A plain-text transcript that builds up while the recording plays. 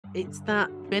It's that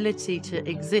ability to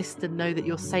exist and know that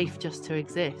you're safe just to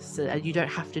exist and you don't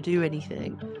have to do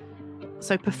anything.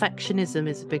 So perfectionism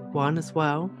is a big one as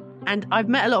well. And I've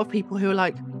met a lot of people who are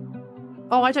like,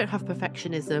 oh, I don't have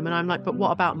perfectionism. And I'm like, but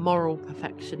what about moral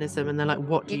perfectionism? And they're like,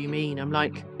 what do you mean? I'm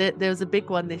like, there was a big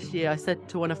one this year. I said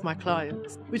to one of my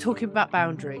clients, we're talking about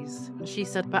boundaries. And she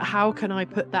said, but how can I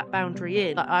put that boundary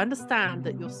in? Like, I understand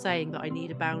that you're saying that I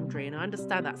need a boundary, and I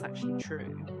understand that's actually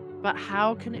true. But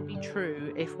how can it be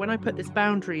true if when I put this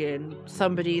boundary in,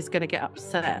 somebody's going to get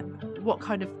upset? What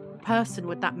kind of person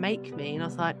would that make me? And I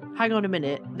was like, hang on a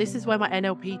minute, this is where my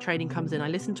NLP training comes in. I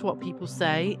listen to what people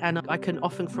say, and I can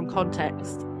often from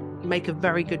context make a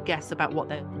very good guess about what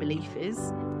their belief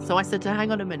is. So I said to her,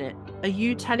 hang on a minute, are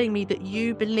you telling me that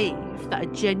you believe that a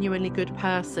genuinely good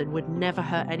person would never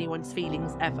hurt anyone's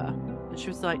feelings ever? And she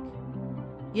was like,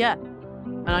 yeah.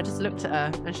 And I just looked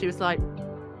at her and she was like,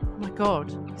 oh my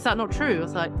God, is that not true? I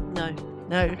was like, no,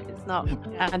 it's not.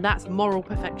 And that's moral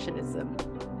perfectionism.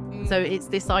 So it's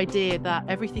this idea that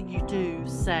everything you do,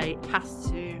 say,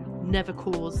 has to never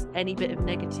cause any bit of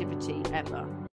negativity ever.